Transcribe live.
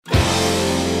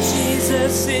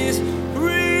Jesus is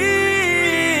real.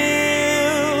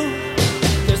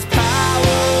 There's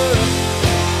power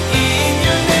in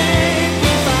your name.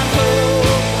 We find hope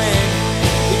when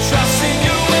we trust in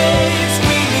your ways.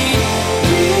 We need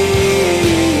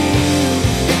real.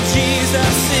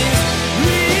 Jesus is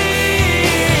real.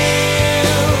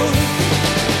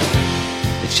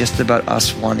 It's just about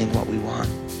us wanting what we want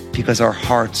because our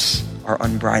hearts are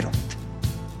unbridled.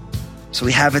 So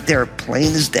we have it there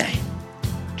plain as day.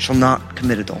 Shall not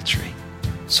commit adultery.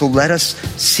 So let us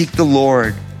seek the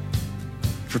Lord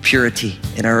for purity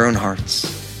in our own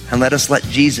hearts. And let us let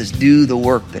Jesus do the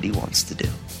work that he wants to do.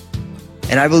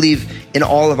 And I believe in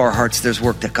all of our hearts, there's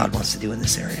work that God wants to do in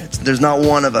this area. There's not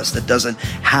one of us that doesn't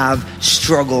have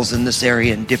struggles in this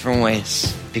area in different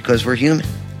ways because we're human.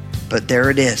 But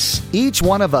there it is. Each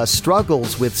one of us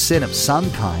struggles with sin of some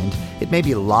kind. It may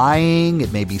be lying,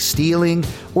 it may be stealing,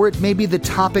 or it may be the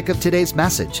topic of today's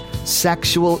message,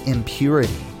 sexual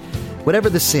impurity. Whatever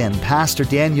the sin, Pastor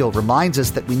Daniel reminds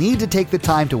us that we need to take the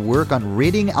time to work on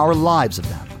ridding our lives of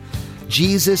them.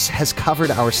 Jesus has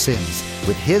covered our sins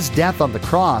with his death on the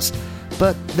cross,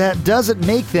 but that doesn't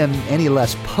make them any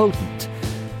less potent.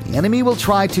 The enemy will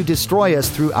try to destroy us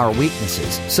through our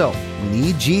weaknesses, so we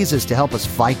need Jesus to help us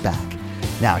fight back.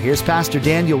 Now, here's Pastor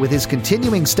Daniel with his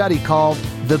continuing study called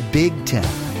The Big Ten.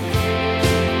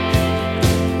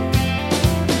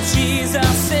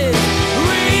 Jesus is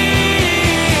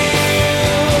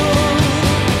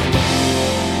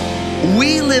real.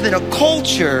 We live in a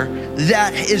culture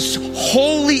that is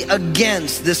wholly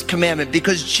against this commandment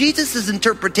because Jesus'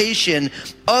 interpretation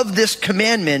of this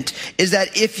commandment is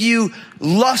that if you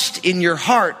lust in your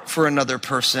heart for another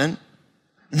person,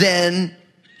 then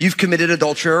you've committed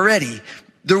adultery already.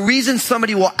 The reason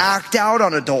somebody will act out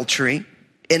on adultery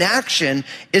in action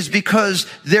is because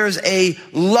there's a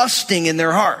lusting in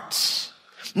their hearts.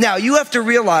 Now, you have to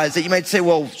realize that you might say,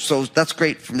 well, so that's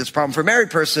great from this problem for a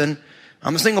married person.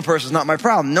 I'm a single person. It's not my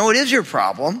problem. No, it is your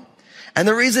problem. And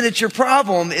the reason it's your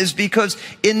problem is because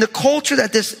in the culture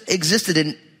that this existed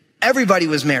in, everybody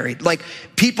was married. Like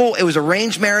people, it was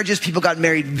arranged marriages. People got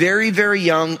married very, very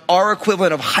young. Our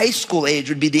equivalent of high school age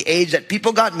would be the age that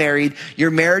people got married.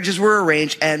 Your marriages were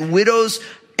arranged, and widows,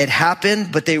 it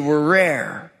happened, but they were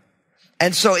rare.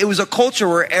 And so it was a culture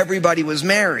where everybody was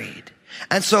married.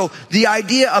 And so the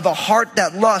idea of a heart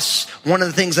that lusts, one of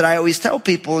the things that I always tell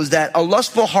people is that a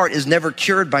lustful heart is never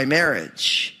cured by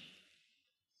marriage.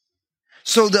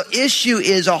 So the issue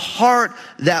is a heart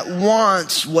that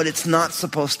wants what it's not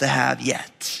supposed to have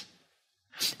yet.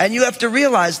 And you have to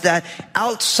realize that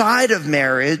outside of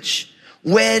marriage,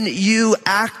 when you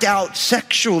act out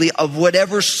sexually of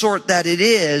whatever sort that it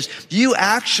is, you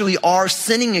actually are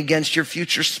sinning against your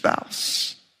future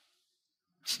spouse.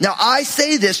 Now, I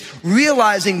say this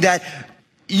realizing that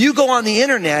you go on the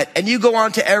internet and you go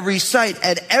onto every site,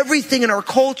 and everything in our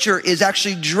culture is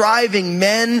actually driving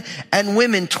men and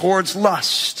women towards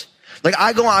lust. Like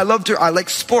I like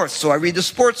sports, so I read the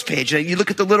sports page, and you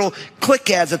look at the little click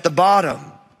ads at the bottom.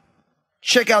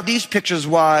 Check out these pictures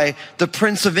why the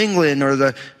Prince of England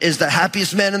is the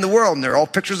happiest man in the world, and they're all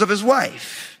pictures of his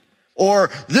wife.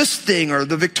 Or this thing, or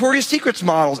the Victoria's Secrets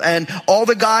models, and all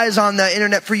the guys on the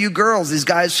internet for you girls, these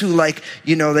guys who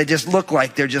they just look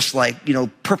like they're just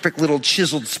perfect little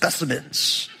chiseled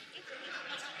specimens.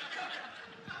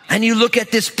 And you look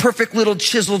at this perfect little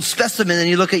chiseled specimen, and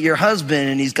you look at your husband,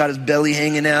 and he's got his belly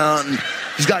hanging out, and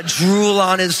he's got drool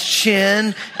on his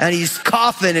chin, and he's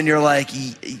coughing, and you're like,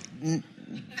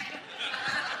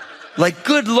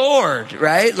 good Lord,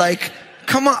 right? Like,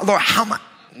 come on, Lord, how much,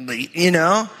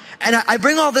 And I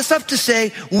bring all this up to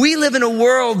say we live in a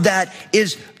world that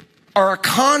our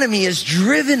economy is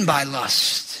driven by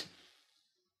lust.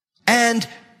 And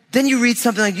then you read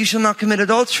something like, you shall not commit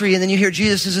adultery, and then you hear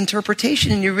Jesus'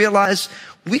 interpretation, and you realize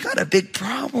we got a big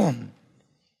problem.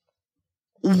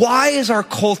 Why does our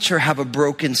culture have a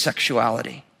broken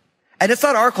sexuality? And it's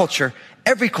not our culture.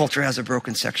 Every culture has a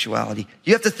broken sexuality.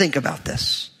 You have to think about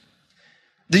this.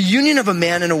 The union of a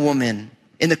man and a woman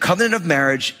in the covenant of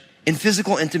marriage in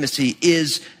physical intimacy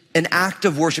is an act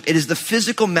of worship. It is the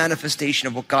physical manifestation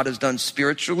of what God has done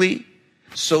spiritually,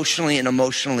 socially, and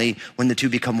emotionally when the two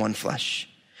become one flesh.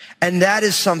 And that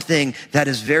is something that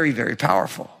is very, very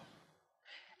powerful.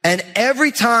 And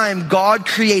every time God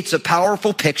creates a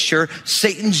powerful picture,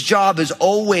 Satan's job is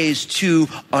always to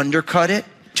undercut it,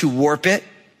 to warp it,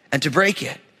 and to break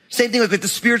it. Same thing with the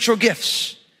spiritual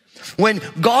gifts. When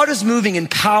God is moving in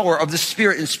power of the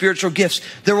Spirit and spiritual gifts,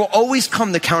 there will always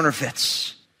come the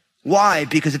counterfeits. Why?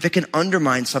 Because if it can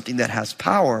undermine something that has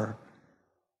power,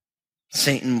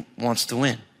 Satan wants to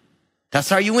win. That's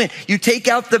how you win. You take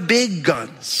out the big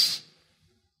guns,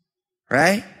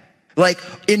 right? Like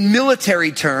in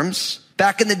military terms,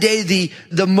 back in the day,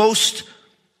 the most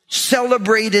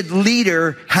celebrated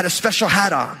leader had a special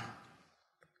hat on.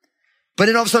 But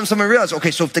then all of a sudden someone realized,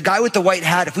 okay, so if the guy with the white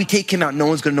hat, if we take him out, no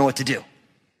one's going to know what to do.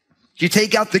 You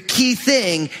take out the key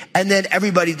thing and then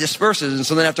everybody disperses. And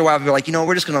so then after a while, we're like,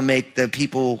 we're just going to make the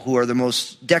people who are the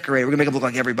most decorated, we're going to make them look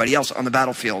like everybody else on the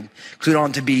battlefield because we don't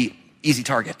want to be easy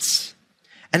targets.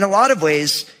 And in a lot of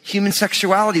ways, human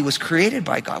sexuality was created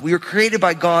by God. We were created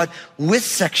by God with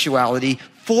sexuality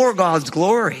for God's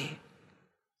glory.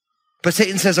 But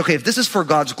Satan says, okay, if this is for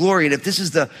God's glory, and if this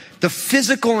is the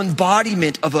physical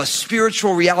embodiment of a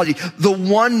spiritual reality, the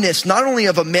oneness, not only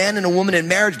of a man and a woman in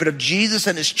marriage, but of Jesus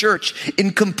and his church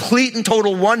in complete and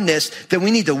total oneness, then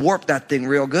we need to warp that thing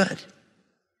real good.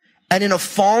 And in a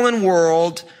fallen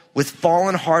world with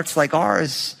fallen hearts like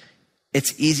ours,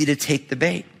 it's easy to take the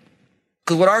bait.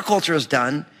 Because what our culture has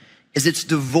done is it's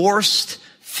divorced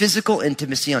physical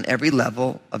intimacy on every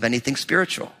level of anything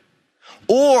spiritual.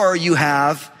 Or you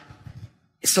have,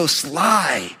 it's so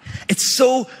sly, it's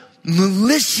so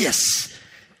malicious.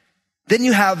 Then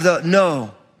you have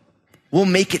no, we'll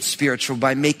make it spiritual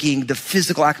by making the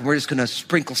physical act, and we're just going to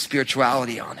sprinkle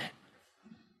spirituality on it.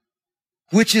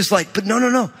 Which is like, but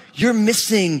no, you're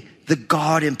missing the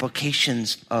God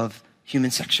implications of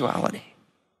human sexuality.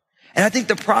 And I think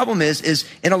the problem is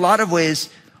in a lot of ways,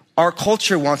 our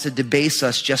culture wants to debase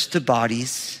us just to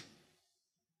bodies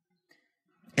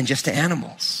and just to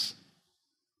animals.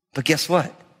 But guess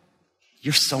what?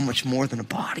 You're so much more than a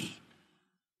body.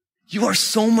 You are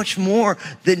so much more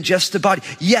than just a body.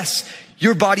 Yes,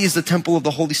 your body is the temple of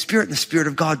the Holy Spirit and the Spirit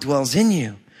of God dwells in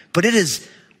you, but it is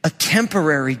a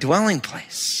temporary dwelling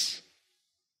place.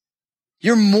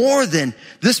 You're more than,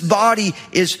 this body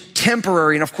is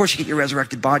temporary. And of course you get your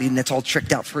resurrected body and that's all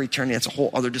tricked out for eternity. That's a whole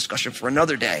other discussion for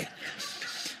another day.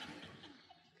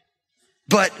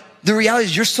 But the reality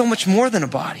is you're so much more than a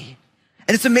body.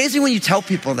 And it's amazing when you tell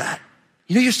people that.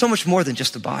 You're so much more than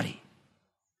just a body.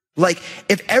 Like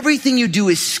if everything you do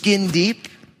is skin deep,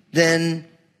 then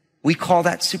we call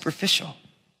that superficial.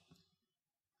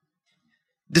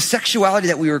 The sexuality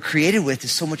that we were created with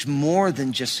is so much more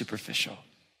than just superficial.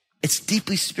 It's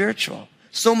deeply spiritual.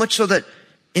 So much so that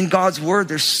in God's word,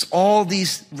 there's all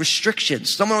these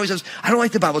restrictions. Someone always says, I don't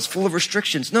like the Bible. It's full of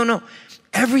restrictions. No.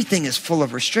 Everything is full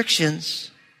of restrictions.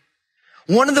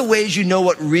 One of the ways you know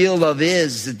what real love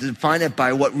is to define it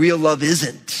by what real love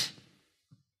isn't.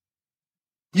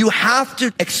 You have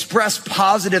to express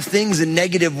positive things in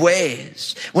negative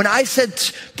ways. When I said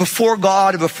before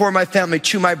God and before my family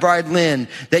to my bride Lynn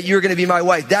that you're going to be my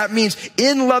wife, that means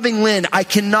in loving Lynn, I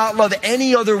cannot love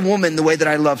any other woman the way that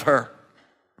I love her.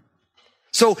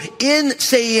 So in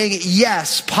saying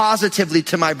yes positively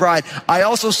to my bride, I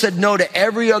also said no to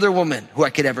every other woman who I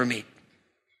could ever meet.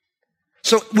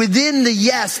 So within the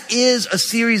yes is a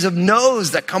series of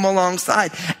no's that come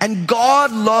alongside. And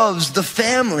God loves the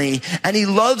family and he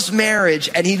loves marriage,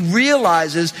 and he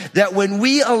realizes that when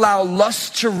we allow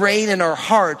lust to reign in our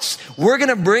hearts, we're going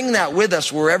to bring that with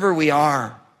us wherever we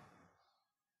are.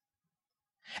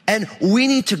 And we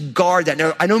need to guard that.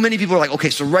 Now, I know many people are like, okay,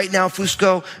 so right now,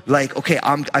 Fusco, like, okay,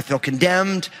 I feel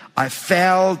condemned. I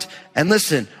failed. And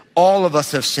listen, all of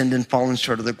us have sinned and fallen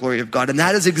short of the glory of God. And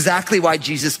that is exactly why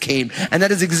Jesus came. And that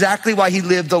is exactly why he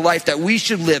lived the life that we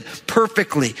should live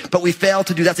perfectly, but we failed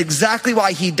to do. That's exactly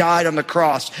why he died on the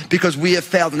cross, because we have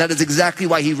failed. And that is exactly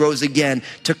why he rose again,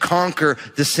 to conquer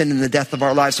the sin and the death of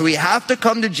our lives. So we have to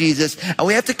come to Jesus and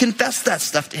we have to confess that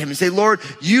stuff to him and say, Lord,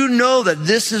 you know that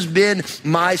this has been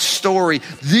my story.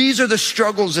 These are the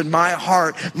struggles in my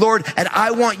heart, Lord, and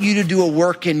I want you to do a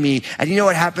work in me. And you know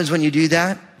what happens when you do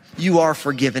that? You are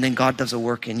forgiven and God does a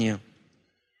work in you.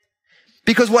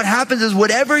 Because what happens is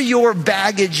whatever your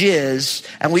baggage is,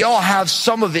 and we all have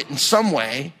some of it in some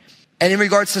way, and in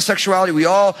regards to sexuality, we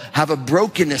all have a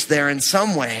brokenness there in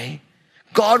some way,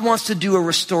 God wants to do a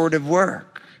restorative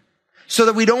work so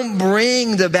that we don't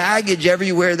bring the baggage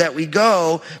everywhere that we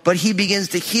go, but he begins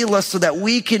to heal us so that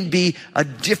we can be a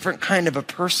different kind of a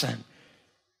person.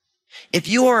 If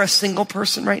you are a single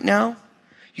person right now,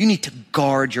 you need to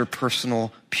guard your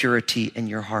personal purity in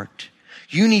your heart.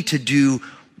 You need to do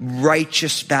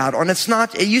righteous battle. And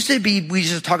it used to be, we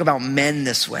used to talk about men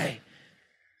this way.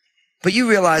 But you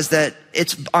realize that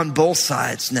it's on both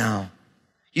sides now.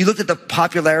 You looked at the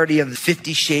popularity of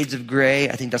 50 Shades of Grey.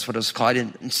 I think that's what it was called. I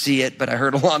didn't see it, but I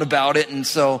heard a lot about it. And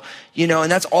so,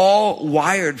 and that's all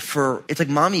wired it's like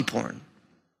mommy porn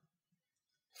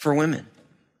for women,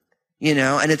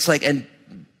 and it's like, and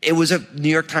it was a New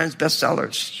York Times bestseller.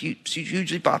 It's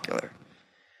hugely popular.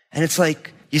 And it's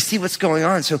like, you see what's going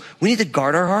on. So we need to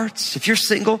guard our hearts. If you're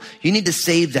single, you need to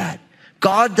save that.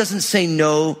 God doesn't say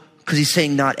no because he's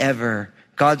saying not ever.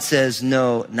 God says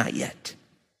no, not yet.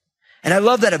 And I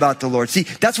love that about the Lord. See,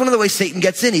 that's one of the ways Satan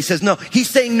gets in. He says no. He's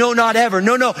saying no, not ever.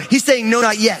 No. He's saying no,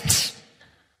 not yet.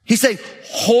 He's saying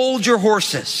hold your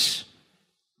horses.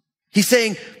 He's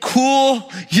saying cool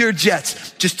your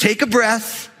jets. Just take a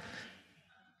breath.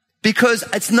 Because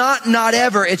it's not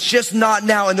ever, it's just not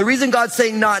now. And the reason God's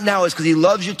saying not now is because he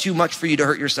loves you too much for you to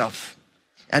hurt yourself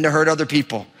and to hurt other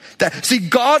people. See,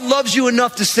 God loves you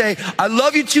enough to say, I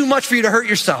love you too much for you to hurt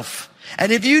yourself.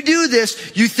 And if you do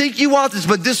this, you think you want this,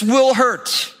 but this will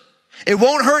hurt. It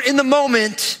won't hurt in the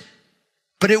moment,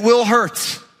 but it will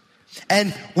hurt.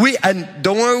 And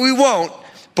don't worry, we won't.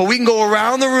 But we can go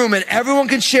around the room and everyone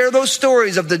can share those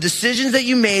stories of the decisions that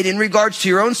you made in regards to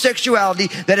your own sexuality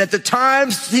that at the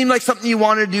time seemed like something you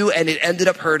wanted to do and it ended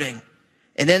up hurting.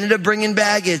 It ended up bringing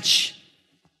baggage.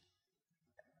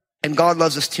 And God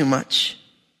loves us too much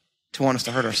to want us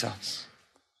to hurt ourselves.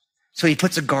 So he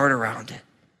puts a guard around it.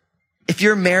 If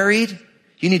you're married,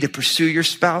 you need to pursue your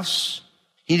spouse.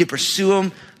 You need to pursue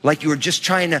them like you were just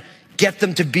trying to get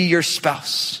them to be your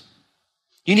spouse.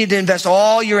 You need to invest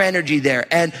all your energy there.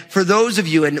 And for those of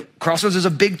you, and Crossroads is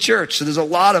a big church, so there's a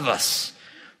lot of us.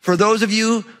 For those of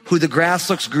you who the grass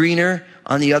looks greener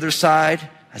on the other side,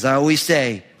 as I always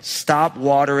say, stop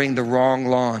watering the wrong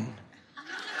lawn.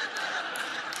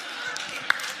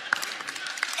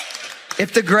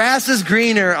 If the grass is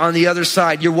greener on the other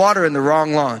side, you're watering the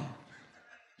wrong lawn.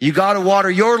 You got to water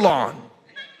your lawn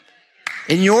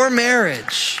in your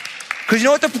marriage. Because you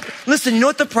know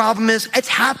what the problem is? It's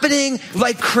happening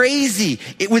like crazy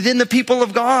within the people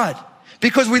of God.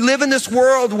 Because we live in this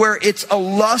world where it's a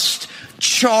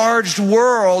lust-charged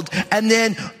world, and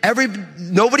then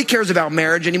nobody cares about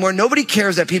marriage anymore. Nobody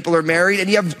cares that people are married, and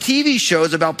you have TV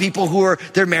shows about people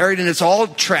they're married, and it's all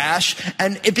trash,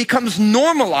 and it becomes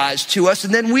normalized to us,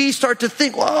 and then we start to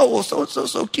think, whoa, well,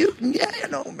 so-and-so's so cute, and yeah,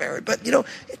 I'm married, but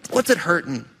what's it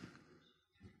hurting?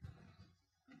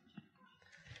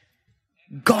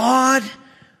 God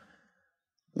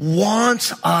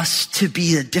wants us to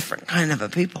be a different kind of a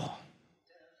people.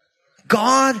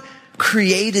 God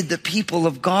created the people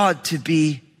of God to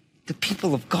be the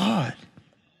people of God,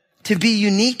 to be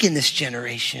unique in this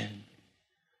generation.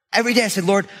 Every day I said,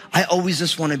 Lord, I always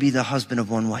just want to be the husband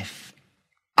of one wife.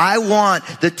 I want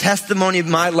the testimony of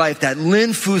my life that Lynn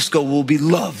Fusco will be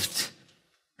loved.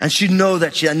 And she'd know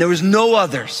that and there was no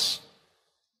others.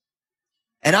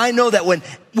 And I know that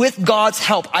with God's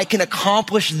help, I can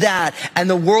accomplish that and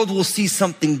the world will see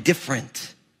something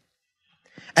different.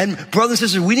 And brothers and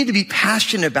sisters, we need to be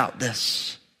passionate about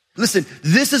this. Listen,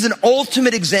 this is an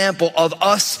ultimate example of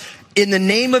us in the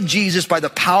name of Jesus by the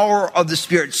power of the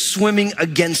Spirit swimming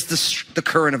against the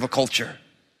current of a culture.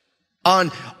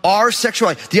 On our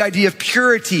sexuality, the idea of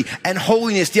purity and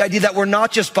holiness, the idea that we're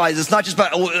not just by this, it's not just by,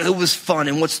 it was fun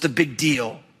and what's the big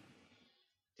deal?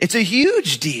 It's a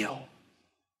huge deal.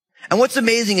 And what's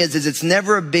amazing is it's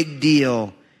never a big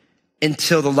deal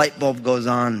until the light bulb goes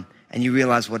on and you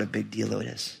realize what a big deal it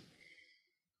is.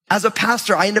 As a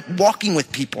pastor, I end up walking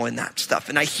with people in that stuff.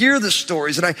 And I hear the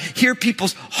stories and I hear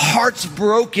people's hearts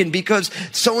broken because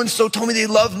so-and-so told me they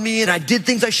loved me and I did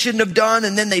things I shouldn't have done.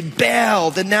 And then they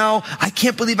bailed. And now I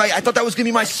can't believe I thought that was going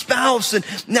to be my spouse. And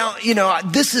now,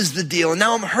 this is the deal. And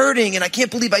now I'm hurting and I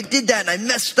can't believe I did that and I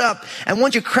messed up. And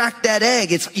once you crack that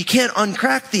egg, you can't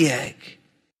uncrack the egg.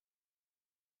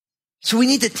 So we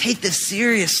need to take this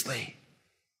seriously.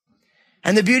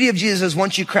 And the beauty of Jesus is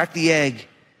once you crack the egg,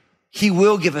 he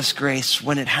will give us grace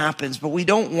when it happens, but we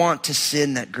don't want to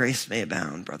sin that grace may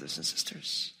abound, brothers and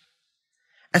sisters.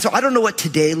 And so I don't know what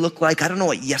today looked like. I don't know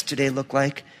what yesterday looked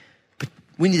like, but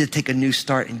we need to take a new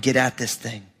start and get at this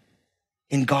thing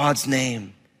in God's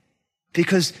name,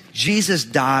 because Jesus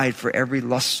died for every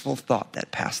lustful thought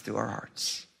that passed through our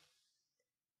hearts.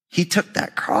 He took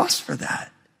that cross for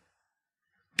that.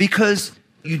 Because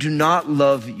you do not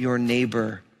love your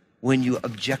neighbor when you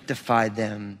objectify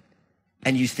them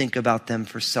and you think about them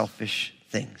for selfish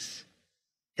things.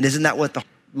 And isn't that what the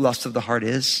lust of the heart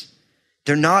is?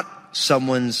 They're not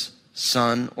someone's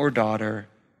son or daughter,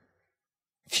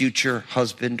 future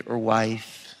husband or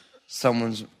wife,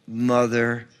 someone's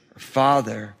mother or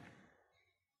father.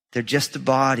 They're just a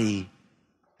body.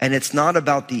 And it's not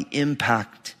about the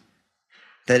impact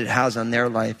that it has on their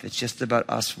life. It's just about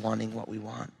us wanting what we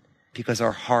want because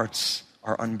our hearts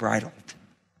are unbridled.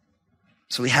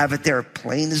 So we have it there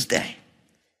plain as day.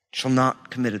 Shall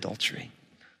not commit adultery.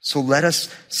 So let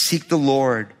us seek the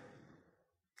Lord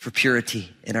for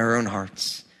purity in our own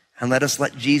hearts. And let us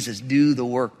let Jesus do the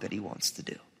work that he wants to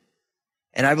do.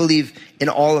 And I believe in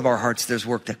all of our hearts, there's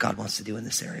work that God wants to do in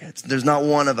this area. There's not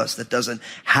one of us that doesn't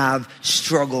have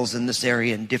struggles in this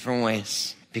area in different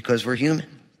ways because we're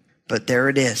human. But there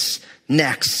it is.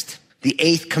 Next, the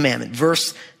 8th commandment,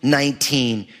 verse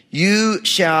 19. You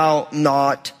shall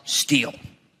not steal.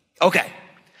 Okay.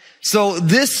 So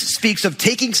this speaks of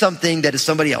taking something that is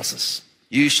somebody else's.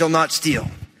 You shall not steal.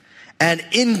 And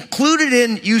included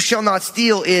in you shall not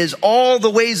steal is all the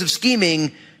ways of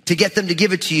scheming to get them to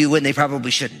give it to you when they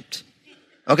probably shouldn't.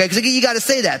 Okay? Because you got to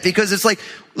say that because it's like,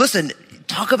 listen,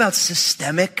 talk about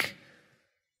systemic,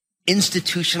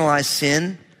 institutionalized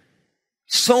sin.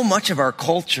 So much of our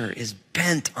culture is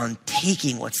bent on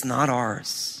taking what's not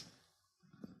ours.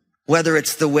 Whether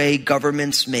it's the way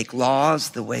governments make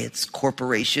laws, the way it's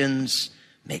corporations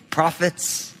make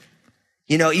profits.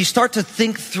 You know, you start to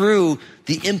think through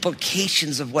the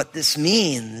implications of what this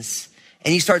means.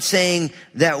 And you start saying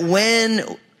that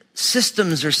when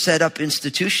systems are set up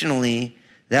institutionally,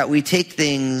 that we take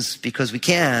things because we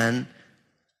can,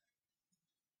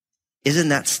 isn't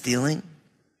that stealing?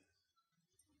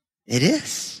 It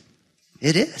is.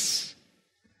 It is.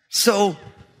 So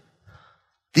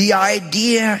the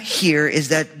idea here is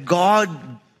that God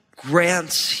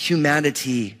grants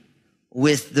humanity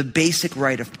with the basic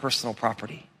right of personal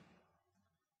property.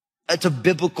 It's a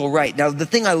biblical right. Now, the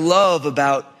thing I love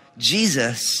about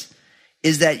Jesus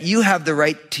is that you have the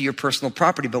right to your personal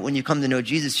property, but when you come to know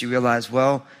Jesus, you realize,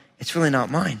 well, it's really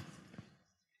not mine.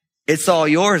 It's all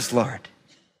yours, Lord.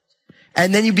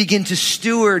 And then you begin to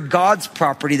steward God's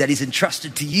property that he's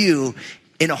entrusted to you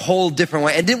in a whole different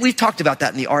way. And then we've talked about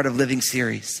that in the Art of Living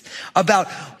series, about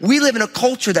we live in a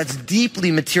culture that's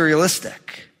deeply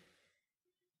materialistic,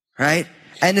 right?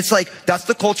 And it's like, that's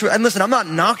the culture. And listen, I'm not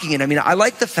knocking it. I mean, I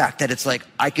like the fact that it's like,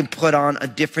 I can put on a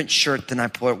different shirt than I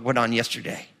put on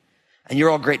yesterday. And you're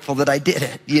all grateful that I did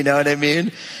it. You know what I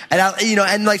mean?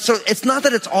 And so it's not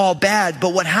that it's all bad,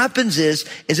 but what happens is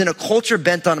in a culture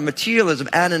bent on materialism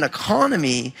and an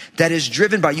economy that is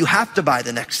driven by, you have to buy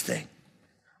the next thing.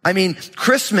 I mean,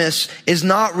 Christmas is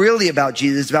not really about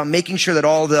Jesus. It's about making sure that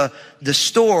all the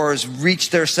stores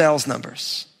reach their sales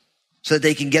numbers so that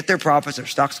they can get their profits, their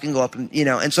stocks can go up,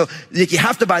 and so you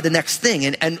have to buy the next thing.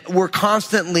 And we're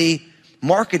constantly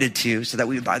marketed to so that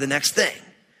we buy the next thing,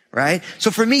 right?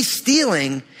 So for me,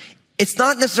 stealing, it's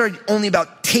not necessarily only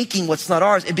about taking what's not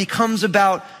ours. It becomes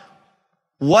about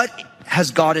what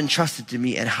has God entrusted to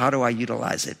me and how do I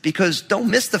utilize it? Because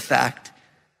don't miss the fact,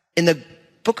 in the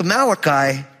book of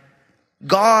Malachi,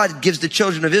 God gives the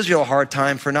children of Israel a hard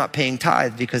time for not paying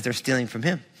tithe because they're stealing from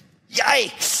him.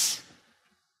 Yikes!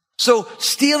 So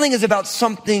stealing is about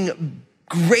something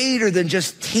greater than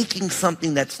just taking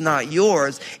something that's not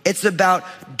yours. It's about,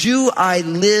 do I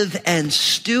live and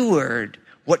steward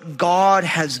what God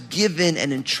has given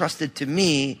and entrusted to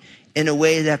me in a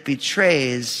way that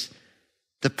betrays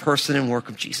the person and work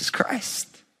of Jesus Christ?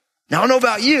 Now, I don't know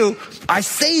about you. I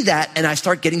say that and I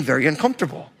start getting very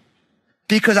uncomfortable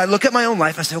because I look at my own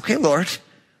life. I say, okay, Lord,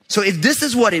 so if this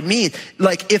is what it means,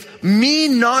 like if me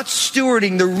not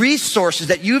stewarding the resources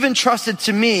that you've entrusted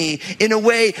to me in a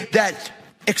way that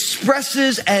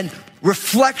expresses and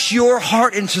reflects your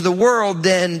heart into the world,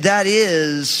 then that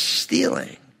is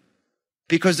stealing.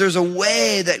 Because there's a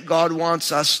way that God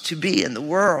wants us to be in the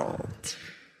world.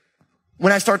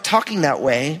 When I start talking that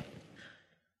way,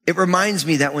 it reminds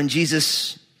me that when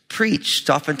Jesus preached,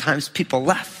 oftentimes people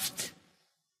left.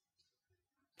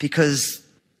 Because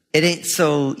it ain't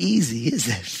so easy, is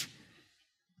it?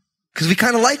 Because we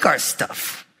kind of like our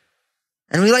stuff.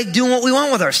 And we like doing what we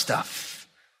want with our stuff.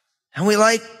 And we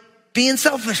like being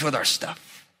selfish with our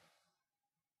stuff.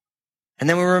 And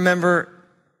then we remember,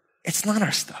 it's not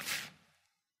our stuff.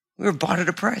 We were bought at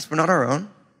a price. We're not our own.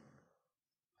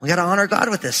 We got to honor God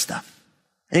with this stuff.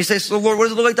 And you say, so Lord, what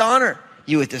does it look like to honor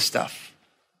you with this stuff?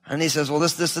 And he says, well,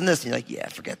 this, and this. And you're like, yeah,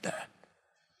 forget that.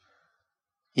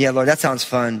 Yeah, Lord, that sounds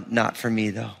fun. Not for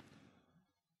me, though.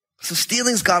 So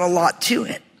stealing's got a lot to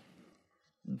it.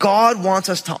 God wants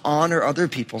us to honor other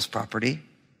people's property.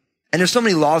 And there's so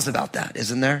many laws about that,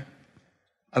 isn't there?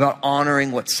 About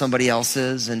honoring what somebody else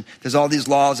is. And there's all these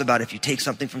laws about if you take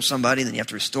something from somebody, then you have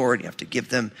to restore it. You have to give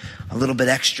them a little bit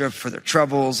extra for their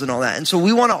troubles and all that. And so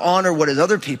we want to honor what is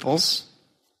other people's.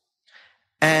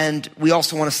 And we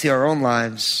also want to see our own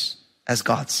lives as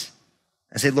God's.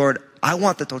 And say, Lord, I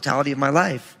want the totality of my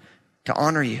life to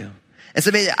honor you. And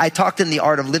so I talked in the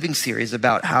Art of Living series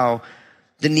about how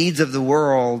the needs of the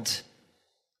world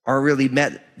are really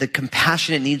met. The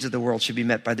compassionate needs of the world should be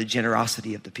met by the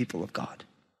generosity of the people of God.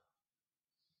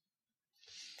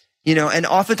 And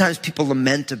oftentimes people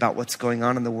lament about what's going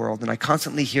on in the world. And I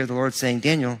constantly hear the Lord saying,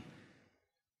 Daniel,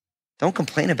 don't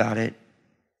complain about it.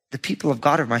 the people of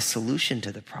God are my solution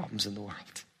to the problems in the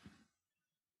world.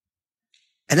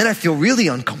 And then I feel really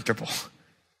uncomfortable.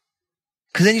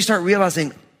 Because then you start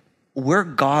realizing we're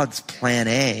God's plan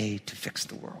A to fix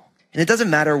the world. And it doesn't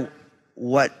matter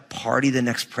what party the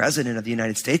next president of the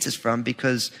United States is from,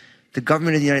 because the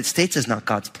government of the United States is not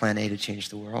God's plan A to change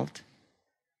the world.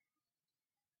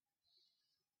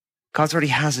 God already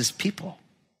has his people.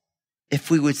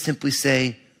 If we would simply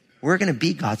say, we're going to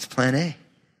be God's plan A.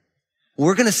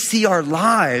 We're going to see our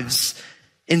lives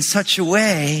in such a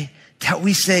way that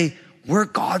we say, we're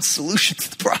God's solution to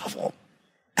the problem.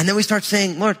 And then we start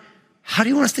saying, Lord, how do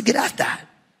you want us to get at that?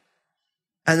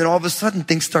 And then all of a sudden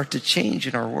things start to change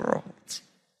in our world.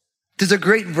 There's a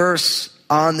great verse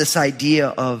on this idea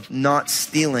of not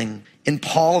stealing in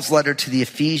Paul's letter to the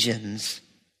Ephesians.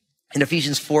 In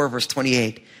Ephesians 4 verse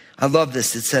 28, I love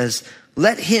this. It says,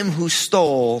 let him who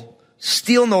stole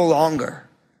steal no longer,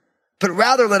 but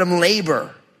rather let him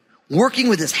labor, working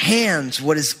with his hands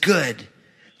what is good,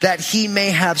 that he may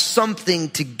have something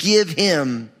to give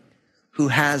him who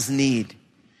has need.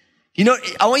 You know,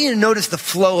 I want you to notice the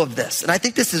flow of this. And I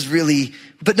think this is really,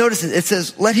 but notice it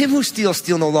says, let him who steals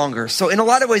steal no longer. So in a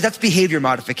lot of ways, that's behavior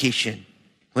modification.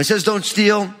 When it says don't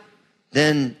steal,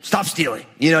 then stop stealing.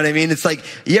 You know what I mean? It's like,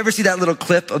 you ever see that little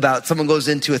clip about someone goes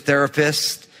into a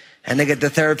therapist and they get the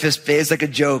therapist pays like a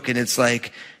joke, and it's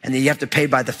like, and then you have to pay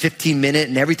by the 15-minute,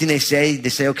 and everything they say,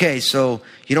 okay, so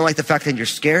you don't like the fact that you're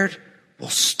scared? Well,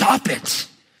 stop it.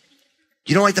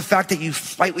 You don't like the fact that you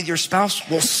fight with your spouse?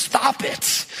 Well, stop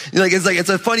it. It's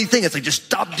a funny thing. It's like, just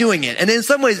stop doing it. And in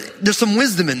some ways, there's some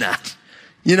wisdom in that.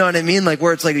 You know what I mean? Like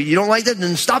where it's like, you don't like that,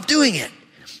 then stop doing it.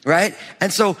 Right?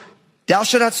 And so, thou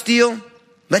shalt not steal.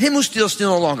 Let him who steals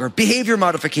steal no longer. Behavior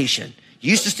modification.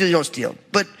 You used to steal, you don't steal.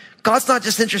 But God's not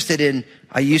just interested in,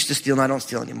 I used to steal and I don't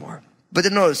steal anymore. But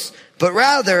then notice, but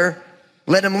rather,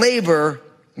 let him labor,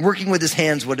 working with his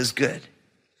hands what is good.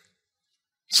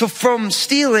 So from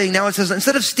stealing, now it says,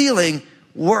 instead of stealing,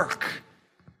 work.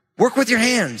 Work with your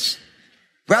hands.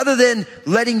 Rather than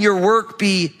letting your work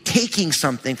be taking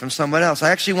something from someone else,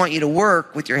 I actually want you to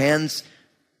work with your hands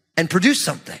and produce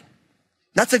something.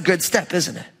 That's a good step,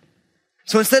 isn't it?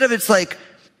 So instead of it's like,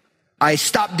 I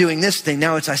stop doing this thing,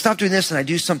 now it's I stop doing this and I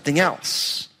do something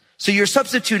else. So you're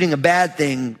substituting a bad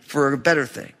thing for a better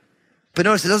thing. But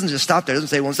notice it doesn't just stop there. It doesn't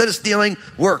say, well, instead of stealing,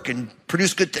 work and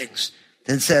produce good things.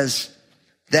 Then it says,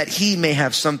 that he may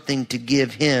have something to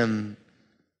give him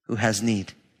who has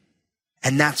need.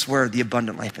 And that's where the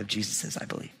abundant life of Jesus is, I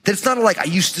believe. That it's not like I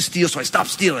used to steal, so I stopped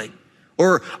stealing.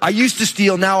 Or I used to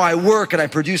steal, now I work and I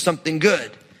produce something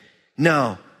good.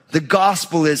 No, the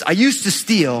gospel is I used to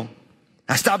steal,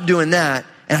 I stopped doing that,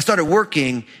 and I started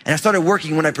working,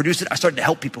 when I produced it, I started to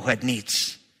help people who had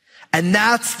needs. And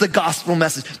that's the gospel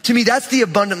message. To me, that's the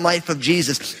abundant life of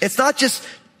Jesus. It's not just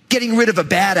getting rid of a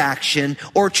bad action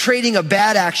or trading a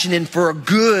bad action in for a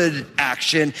good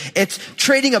action. It's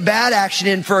trading a bad action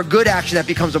in for a good action that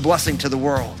becomes a blessing to the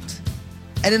world.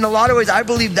 And in a lot of ways, I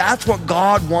believe that's what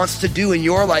God wants to do in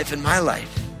your life and my life.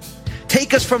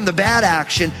 Take us from the bad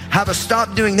action, have us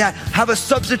stop doing that, have us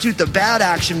substitute the bad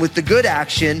action with the good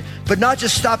action, but not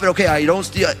just stop it. Okay, I don't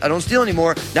steal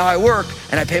anymore. Now I work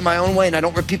and I pay my own way and I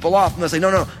don't rip people off. And I say,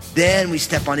 no. Then we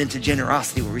step on into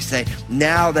generosity where we say,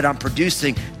 now that I'm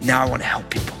producing, now I want to help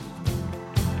people.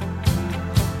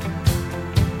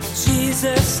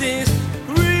 Jesus is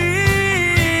real.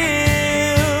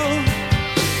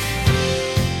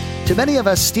 To many of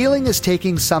us, stealing is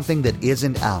taking something that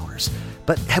isn't ours.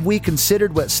 But have we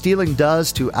considered what stealing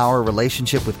does to our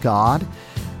relationship with God?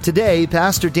 Today,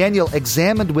 Pastor Daniel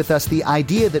examined with us the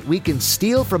idea that we can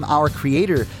steal from our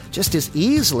Creator just as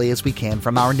easily as we can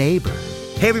from our neighbor.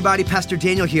 Hey everybody, Pastor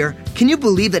Daniel here. Can you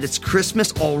believe that it's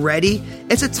Christmas already?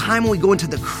 It's a time when we go into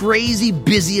the crazy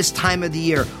busiest time of the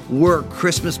year. Work,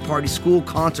 Christmas party, school,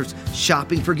 concerts,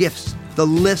 shopping for gifts. The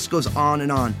list goes on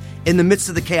and on. In the midst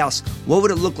of the chaos, what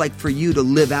would it look like for you to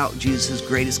live out Jesus'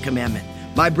 greatest commandment?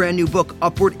 My brand new book,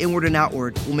 Upward, Inward, and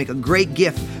Outward, will make a great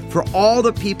gift for all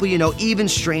the people you know, even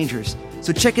strangers.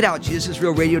 So check it out,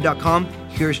 JesusIsRealRadio.com.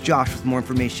 Here's Josh with more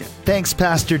information. Thanks,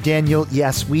 Pastor Daniel.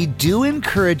 Yes, we do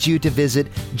encourage you to visit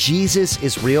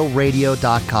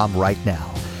JesusIsRealRadio.com right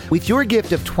now. With your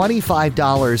gift of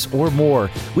 $25 or more,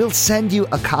 we'll send you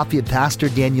a copy of Pastor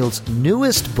Daniel's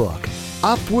newest book,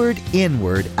 Upward,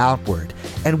 Inward, Outward.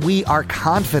 And we are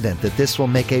confident that this will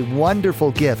make a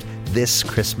wonderful gift this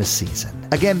Christmas season.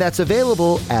 Again, that's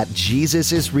available at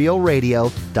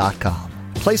JesusIsRealRadio.com.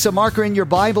 Place a marker in your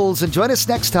Bibles and join us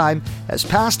next time as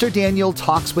Pastor Daniel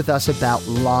talks with us about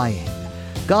lying.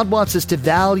 God wants us to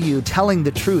value telling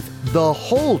the truth, the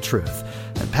whole truth,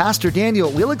 And Pastor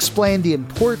Daniel will explain the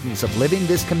importance of living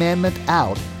this commandment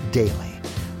out daily.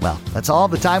 Well, that's all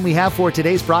the time we have for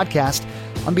today's broadcast.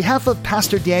 On behalf of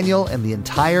Pastor Daniel and the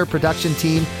entire production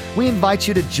team, we invite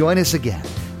you to join us again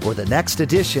for the next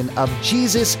edition of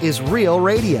Jesus is Real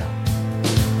Radio.